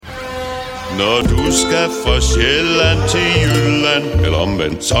Når du skal fra Sjælland til Jylland, eller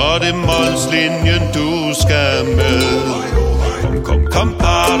omvendt, så er det Molslinjen, du skal med. Kom,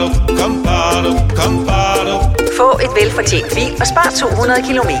 bado, kom, bado. Få et velfortjent bil og spar 200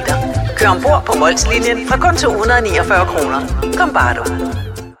 kilometer. Kør ombord på Molslinjen fra kun 249 kroner. Kom, bado.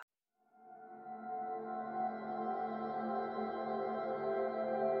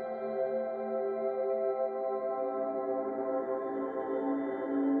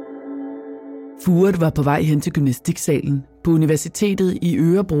 Furet var på vej hen til gymnastiksalen på universitetet i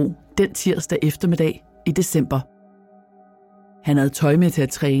Örebro den tirsdag eftermiddag i december. Han havde tøj med til at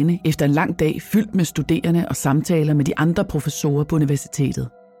træne efter en lang dag fyldt med studerende og samtaler med de andre professorer på universitetet.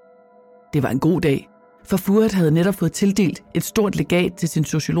 Det var en god dag, for Furet havde netop fået tildelt et stort legat til sin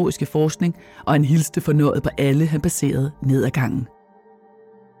sociologiske forskning, og han hilste fornøjet på alle, han passerede ned ad gangen.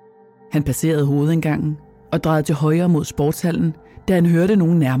 Han passerede hovedindgangen og drejede til højre mod sportshallen, da han hørte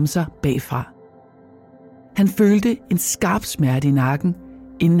nogen nærme sig bagfra. Han følte en skarp smerte i nakken,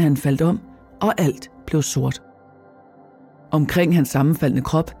 inden han faldt om, og alt blev sort. Omkring hans sammenfaldende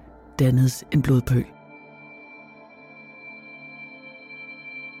krop dannedes en blodpøl.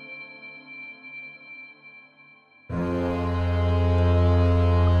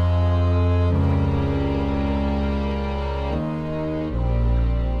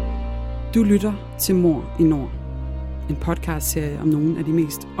 Du lytter til Mord i Nord, en podcastserie om nogle af de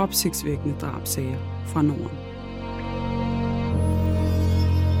mest opsigtsvækkende drabsager fra Norden.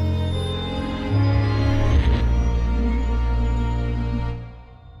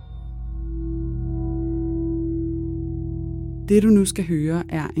 Det du nu skal høre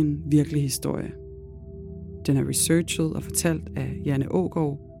er en virkelig historie. Den er researchet og fortalt af Janne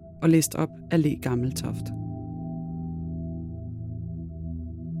Aagaard og læst op af Le Gammeltoft.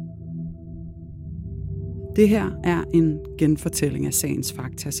 Det her er en genfortælling af sagens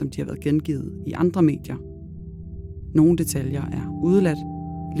fakta, som de har været gengivet i andre medier. Nogle detaljer er udeladt,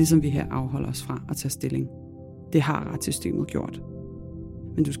 ligesom vi her afholder os fra at tage stilling. Det har retssystemet gjort.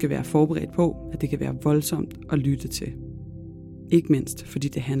 Men du skal være forberedt på, at det kan være voldsomt at lytte til. Ikke mindst, fordi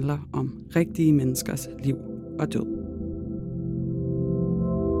det handler om rigtige menneskers liv og død.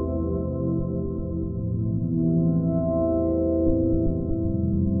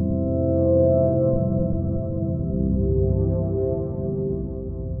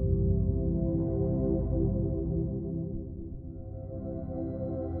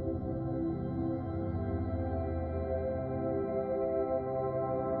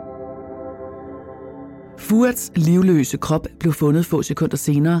 Furets livløse krop blev fundet få sekunder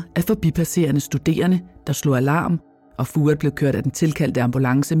senere af forbipasserende studerende, der slog alarm, og Furet blev kørt af den tilkaldte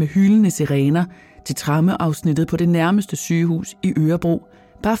ambulance med hylende sirener til traumeafsnittet på det nærmeste sygehus i Örebro,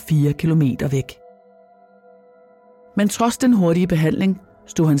 bare 4 kilometer væk. Men trods den hurtige behandling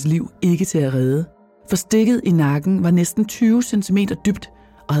stod hans liv ikke til at redde, for stikket i nakken var næsten 20 cm dybt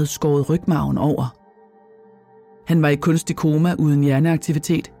og havde skåret rygmarven over. Han var i kunstig koma uden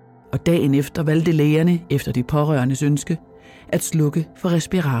hjerneaktivitet, og dagen efter valgte lægerne, efter de pårørendes ønske, at slukke for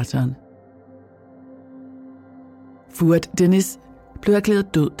respiratoren. Furet Dennis blev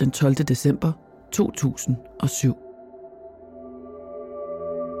erklæret død den 12. december 2007.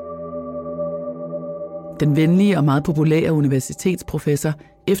 Den venlige og meget populære universitetsprofessor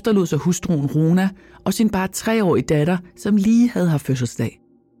efterlod sig hustruen Rona og sin bare 3-årige datter, som lige havde haft fødselsdag.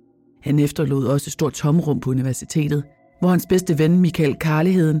 Han efterlod også et stort tomrum på universitetet, hvor hans bedste ven Michael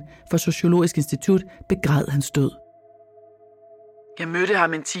Karligheden fra Sociologisk Institut begræd hans død. Jeg mødte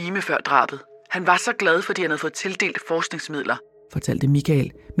ham en time før drabet. Han var så glad, fordi han havde fået tildelt forskningsmidler, fortalte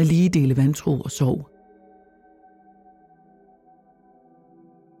Michael med lige dele vantro og sorg.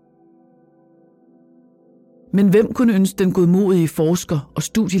 Men hvem kunne ønske den godmodige forsker og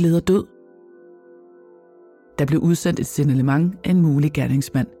studieleder død? Der blev udsendt et signalement af en mulig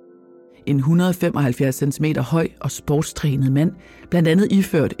gerningsmand. En 175 cm høj og sportstrænet mand, blandt andet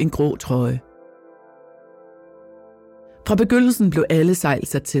iført en grå trøje. Fra begyndelsen blev alle sejl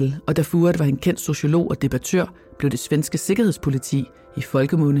sat til, og da Furet var en kendt sociolog og debattør, blev det svenske sikkerhedspoliti, i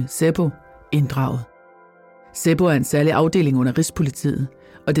folkemunde Säpo, inddraget. Säpo er en særlig afdeling under Rigspolitiet,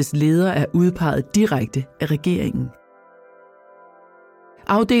 og dets leder er udpeget direkte af regeringen.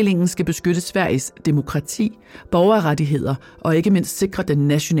 Afdelingen skal beskytte Sveriges demokrati, borgerrettigheder og ikke mindst sikre den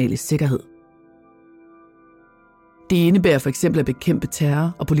nationale sikkerhed. Det indebærer for eksempel at bekæmpe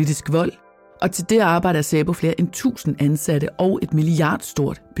terror og politisk vold, og til det arbejder Säpo flere end 1000 ansatte og et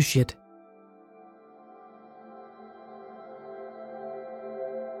milliardstort budget.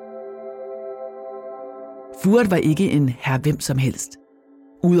 Furet var ikke en herre hvem som helst.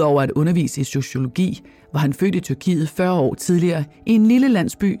 Udover at undervise i sociologi, var han født i Tyrkiet 40 år tidligere i en lille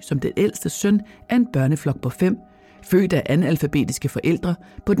landsby som den ældste søn af en børneflok på 5, født af analfabetiske forældre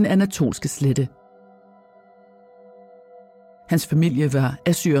på den anatolske slette. Hans familie var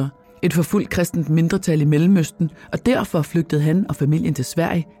assyrer, et forfulgt kristent mindretal i Mellemøsten, og derfor flygtede han og familien til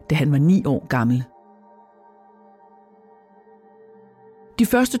Sverige, da han var 9 år gammel. De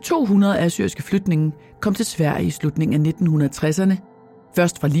første 200 assyriske flytninge kom til Sverige i slutningen af 1960'erne,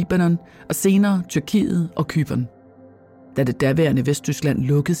 først fra Libanon og senere Tyrkiet og Cypern. Da det daværende Vesttyskland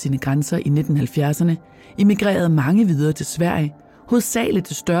lukkede sine grænser i 1970'erne, emigrerede mange videre til Sverige, hovedsageligt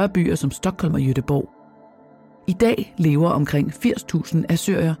til større byer som Stockholm og Göteborg. I dag lever omkring 80.000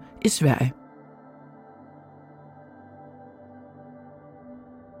 assyrier i Sverige.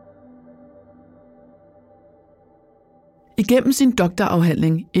 Igennem sin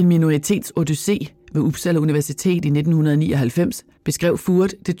doktorafhandling En minoritets odyssé ved Uppsala Universitet i 1999 beskrev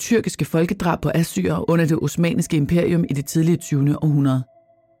Furet det tyrkiske folkedrab på assyrer under det osmanniske imperium i det tidlige 20. århundrede.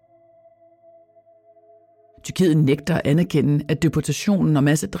 Tyrkiet nægter at anerkende, at deportationen og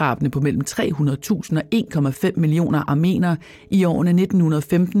massedrabene på mellem 300.000 og 1,5 millioner armenere i årene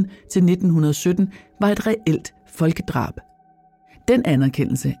 1915 til 1917 var et reelt folkedrab. Den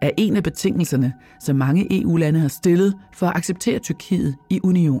anerkendelse er en af betingelserne, som mange EU-lande har stillet for at acceptere Tyrkiet i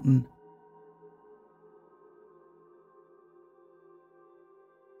unionen.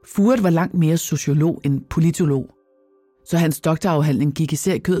 Furet var langt mere sociolog end politolog, så hans doktorafhandling gik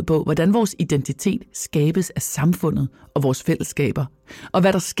især i kød på, hvordan vores identitet skabes af samfundet og vores fællesskaber, og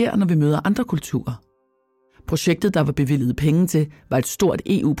hvad der sker, når vi møder andre kulturer. Projektet, der var bevilget penge til, var et stort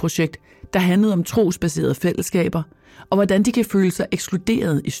EU-projekt, der handlede om trosbaserede fællesskaber, og hvordan de kan føle sig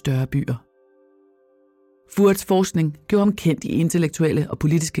ekskluderet i større byer. Furets forskning gjorde ham kendt i intellektuelle og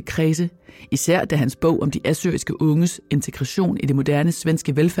politiske kredse, især da hans bog om de assyriske unges integration i det moderne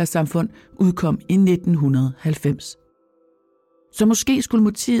svenske velfærdssamfund udkom i 1990. Så måske skulle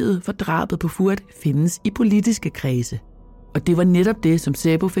motivet for drabet på Furet findes i politiske kredse, og det var netop det, som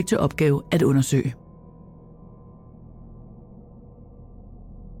SÄPO fik til opgave at undersøge.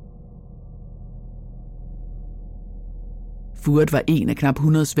 Furet var en af knap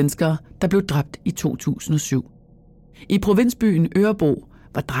 100 svenskere, der blev dræbt i 2007. I provinsbyen Örebro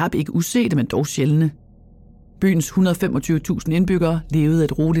var drab ikke usete, men dog sjældne. Byens 125.000 indbyggere levede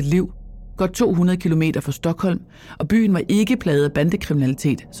et roligt liv, godt 200 km fra Stockholm, og byen var ikke plaget af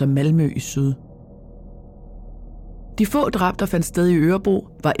bandekriminalitet som Malmø i syd. De få drab, der fandt sted i Örebro,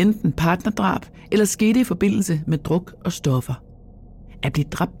 var enten partnerdrab eller skete i forbindelse med druk og stoffer. At blive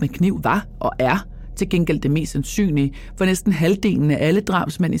dræbt med kniv var og er til gengæld det mest sandsynlige, for næsten halvdelen af alle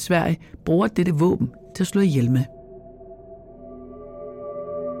drabsmænd i Sverige bruger dette våben til at slå ihjel med.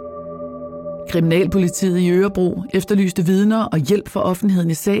 Kriminalpolitiet i Örebro efterlyste vidner og hjælp fra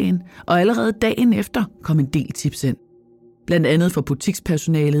offentligheden i sagen, og allerede dagen efter kom en del tips ind. Blandt andet fra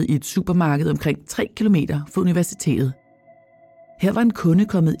butikspersonalet i et supermarked omkring 3 kilometer fra universitetet. Her var en kunde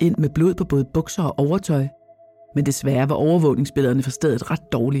kommet ind med blod på både bukser og overtøj, men desværre var overvågningsbillederne fra stedet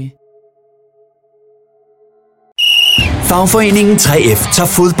ret dårlige. Fagforeningen 3F tager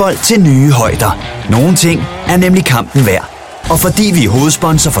fodbold til nye højder. Nogle ting er nemlig kampen værd. Og fordi vi er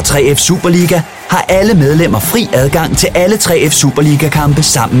hovedsponsor for 3F Superliga, har alle medlemmer fri adgang til alle 3F Superliga-kampe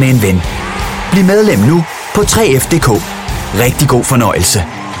sammen med en ven. Bliv medlem nu på 3F.dk. Rigtig god fornøjelse.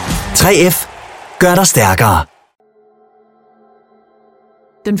 3F gør dig stærkere.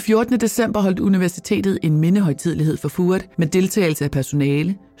 Den 14. december holdt universitetet en mindehøjtidelighed for Furet med deltagelse af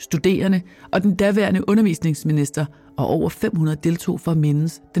personale, studerende og den daværende undervisningsminister, og over 500 deltog for at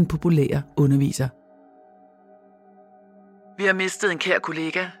mindes den populære underviser. Vi har mistet en kær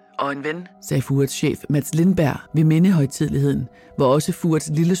kollega og en ven, sagde Furets chef Mads Lindberg ved mindehøjtideligheden, hvor også Furets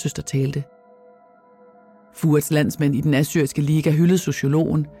lillesøster talte. Furets landsmænd i den assyriske liga hyldede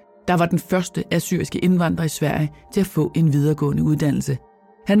sociologen, der var den første assyriske indvandrer i Sverige til at få en videregående uddannelse.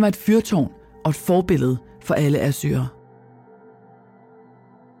 Han var et fyrtårn og et forbillede for alle assyrer.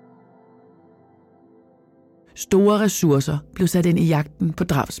 Store ressourcer blev sat ind i jagten på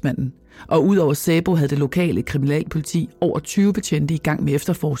drabsmanden, og udover SÄPO havde det lokale kriminalpoliti over 20 betjente i gang med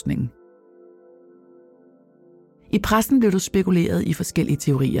efterforskningen. I pressen blev der spekuleret i forskellige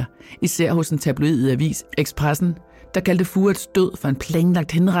teorier, især hos en tabloid avis, Expressen, der kaldte Furets død for en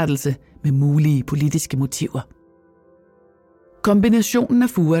planlagt henrettelse med mulige politiske motiver. Kombinationen af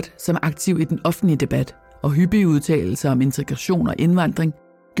Furet som aktiv i den offentlige debat og hyppige udtalelser om integration og indvandring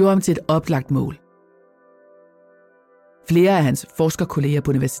gjorde ham til et oplagt mål. Flere af hans forskerkolleger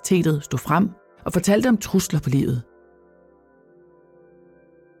på universitetet stod frem og fortalte om trusler på livet.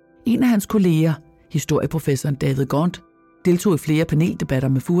 En af hans kolleger, historieprofessoren David Gaunt, deltog i flere paneldebatter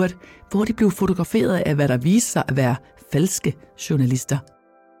med Fuad, hvor de blev fotograferet af, hvad der viste sig at være falske journalister.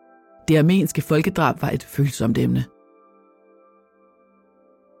 Det armenske folkedrab var et følsomt emne.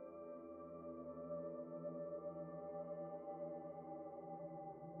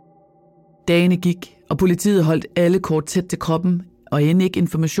 Dagene gik, og politiet holdt alle kort tæt til kroppen, og end ikke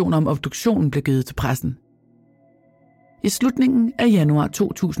information om obduktionen blev givet til pressen. I slutningen af januar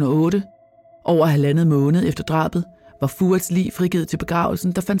 2008, over 1,5 måned efter drabet, var Fuads lig frigivet til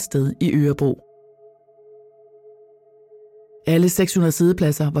begravelsen, der fandt sted i Örebro. Alle 600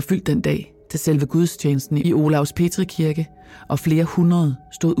 siddepladser var fyldt den dag til selve gudstjenesten i Olavs Petri Kirke, og flere hundrede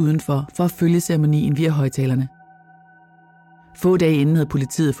stod udenfor for at følge ceremonien via højtalerne. Få dage inden havde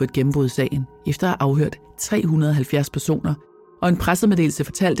politiet fået et gennembrud i sagen, efter at have afhørt 370 personer, og en pressemeddelelse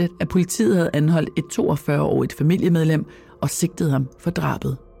fortalte, at politiet havde anholdt et 42-årigt familiemedlem og sigtede ham for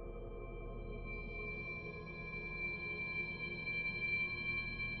drabet.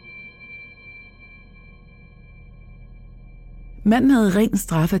 Manden havde ren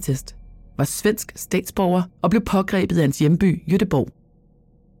straffeattest, var svensk statsborger og blev pågrebet i hans hjemby, Göteborg.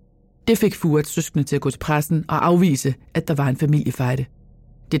 Det fik Fuads søskende til at gå til pressen og afvise, at der var en familiefejde.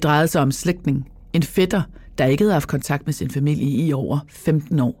 Det drejede sig om slægtning, en fætter, der ikke havde haft kontakt med sin familie i over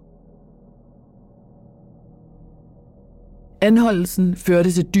 15 år. Anholdelsen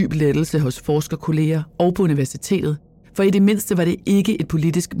førte til dyb lettelse hos forskerkolleger og på universitetet, for i det mindste var det ikke et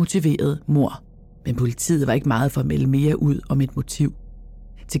politisk motiveret mord. Men politiet var ikke meget for at melde mere ud om et motiv.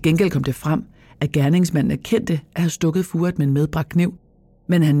 Til gengæld kom det frem, at gerningsmanden erkendte at have stukket Fuad med en medbragt kniv,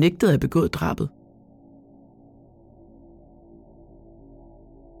 men han nægtede at have begået drabet.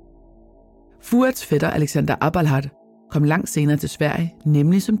 Fuads fætter Alexander Abalhat kom langt senere til Sverige,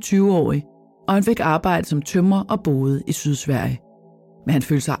 nemlig som 20-årig, og han fik arbejde som tømrer og boede i Sydsverige. Men han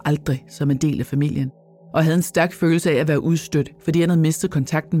følte sig aldrig som en del af familien, og havde en stærk følelse af at være udstødt, fordi han havde mistet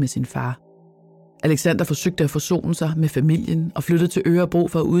kontakten med sin far. Alexander forsøgte at forsone sig med familien og flyttede til Örebro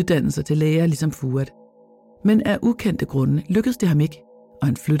for at uddanne sig til lærer ligesom Fuad. Men af ukendte grunde lykkedes det ham ikke, og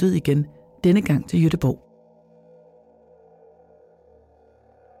han flyttede igen, denne gang til Göteborg.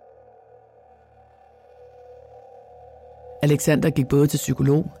 Alexander gik både til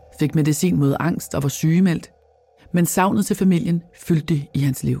psykolog, fik medicin mod angst og var sygemeldt, men savnet til familien fyldte i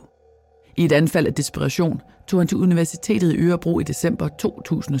hans liv. I et anfald af desperation tog han til universitetet i Örebro i december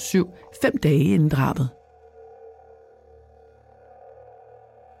 2007, 5 dage inden drabet.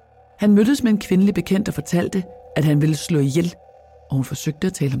 Han mødtes med en kvindelig bekendt og fortalte, at han ville slå ihjel, og hun forsøgte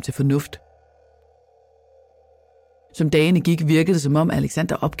at tale ham til fornuft. Som dagene gik, virkede det som om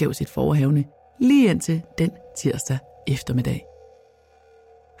Alexander opgav sit forehavende, lige indtil den tirsdag eftermiddag.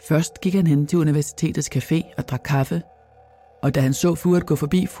 Først gik han hen til universitetets café og drak kaffe, og da han så Fuad gå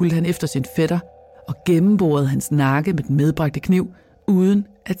forbi, fulgte han efter sin fætter og gennemborede hans nakke med den medbragte kniv, uden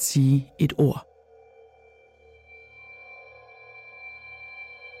at sige et ord.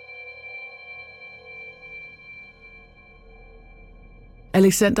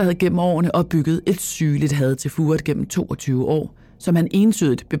 Alexander havde gennem årene opbygget et sygeligt had til Fuad gennem 22 år, som han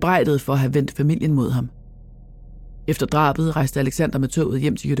entydigt bebrejdede for at have vendt familien mod ham. Efter drabet rejste Alexander med toget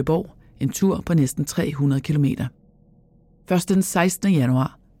hjem til Göteborg, en tur på næsten 300 kilometer. Først den 16.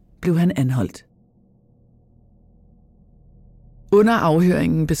 januar blev han anholdt. Under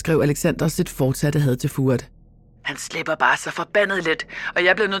afhøringen beskrev Alexander sit fortsatte had til Fuad. Han slipper bare så forbandet let, og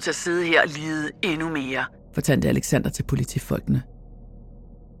jeg blev nødt til at sidde her og lide endnu mere, fortalte Alexander til politifolkene.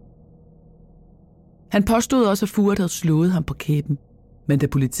 Han påstod også, at Fuad havde slået ham på kæben, men da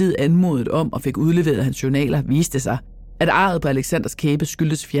politiet anmodede om og fik udleveret hans journaler, viste sig, at arret på Alexanders kæbe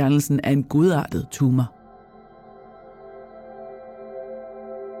skyldtes fjernelsen af en godartet tumor.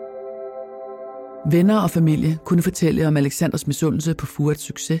 Venner og familie kunne fortælle om Alexanders misundelse på Fuads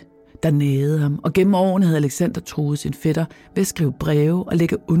succes, der nagede ham, og gennem årene havde Alexander truet sin fætter ved at skrive breve og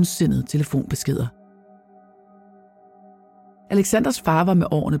lægge ondsindede telefonbeskeder. Alexanders far var med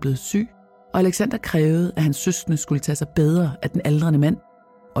årene blevet syg, og Alexander krævede, at hans søskende skulle tage sig bedre af den aldrende mand,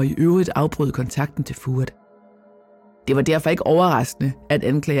 og i øvrigt afbryde kontakten til Fuad. Det var derfor ikke overraskende, at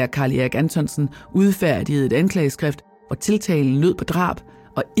anklager Carl Erik Antonsen udfærdigede et anklageskrift, hvor tiltalen lød på drab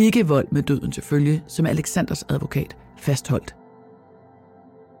og ikke vold med døden til følge, som Alexanders advokat fastholdt.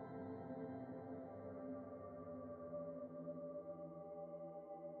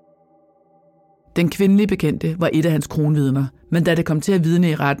 Den kvindelige bekendte var et af hans kronvidner, men da det kom til at vidne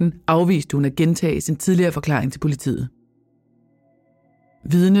i retten, afviste hun at gentage sin tidligere forklaring til politiet.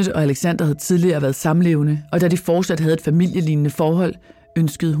 Vidnet og Alexander havde tidligere været samlevende, og da de fortsat havde et familielignende forhold,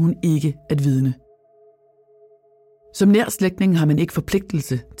 ønskede hun ikke at vidne. Som nær slægtning har man ikke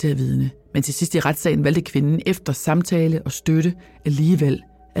forpligtelse til at vidne, Men til sidst i retssagen valgte kvinden efter samtale og støtte alligevel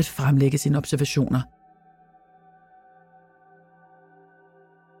at fremlægge sine observationer.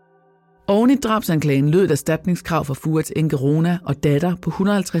 Oven i drabsanklagen lød et erstatningskrav for Fuerts enke Rona og datter på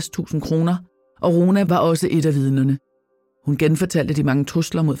 150.000 kroner, og Rona var også et af vidnerne. Hun genfortalte de mange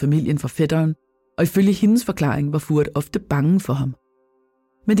trusler mod familien fra fætteren, og ifølge hendes forklaring var Fuert ofte bange for ham.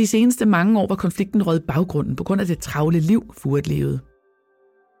 Men de seneste mange år var konflikten røget baggrunden på grund af det travle liv, Fuert levede.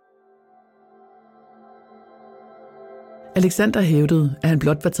 Alexander hævdede, at han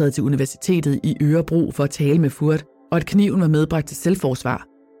blot var taget til universitetet i Örebro for at tale med Fuert, og at kniven var medbragt til selvforsvar.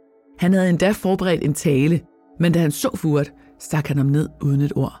 Han havde endda forberedt en tale, men da han så Fuert, stak han ham ned uden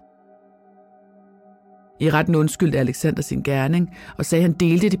et ord. I retten undskyldte Alexander sin gerning og sagde, at han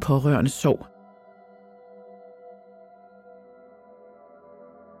delte de pårørendes sorg.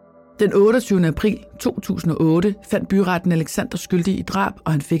 Den 28. april 2008 fandt byretten Alexander skyldig i drab,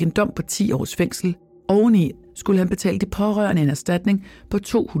 og han fik en dom på 10 års fængsel. Oveni skulle han betale de pårørende en erstatning på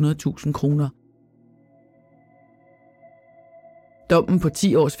 200.000 kroner. Dommen på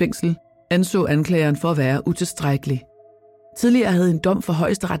 10 års fængsel anså anklageren for at være utilstrækkelig. Tidligere havde en dom for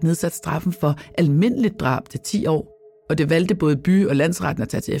Højesteret nedsat straffen for almindeligt drab til 10 år, og det valgte både by- og landsretten at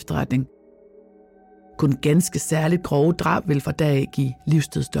tage til efterretning. Kun ganske særligt grove drab vil fra dag af give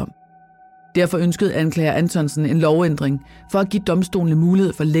livstidsdom. Derfor ønskede anklager Antonsen en lovændring for at give domstolene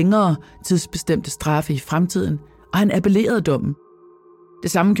mulighed for længere tidsbestemte straffe i fremtiden, og han appellerede dommen.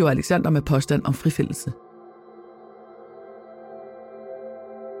 Det samme gjorde Alexander med påstand om frifindelse.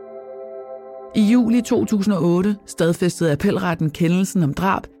 I juli 2008 stadfæstede appelretten kendelsen om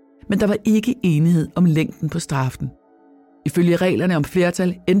drab, men der var ikke enighed om længden på straffen. Ifølge reglerne om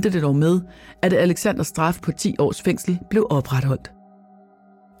flertal endte det dog med, at Alexanders straf på 10 års fængsel blev opretholdt.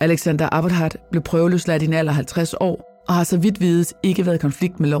 Alexander Aberhardt blev prøveløsladt i en alder af 50 år og har så vidt vides ikke været i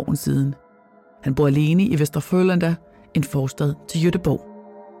konflikt med loven siden. Han bor alene i Västerfrölunda, en forstad til Göteborg.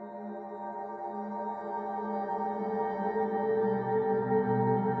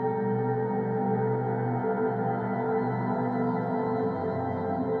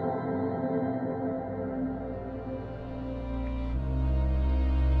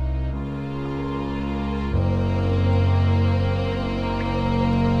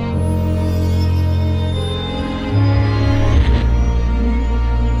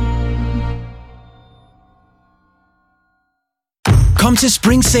 Kom til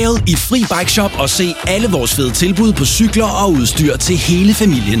Spring Sale i Fri Bike Shop og se alle vores fede tilbud på cykler og udstyr til hele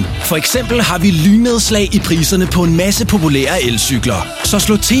familien. For eksempel har vi lynnedslag i priserne på en masse populære elcykler. Så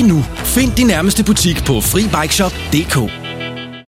slå til nu. Find din nærmeste butik på FriBikeShop.dk.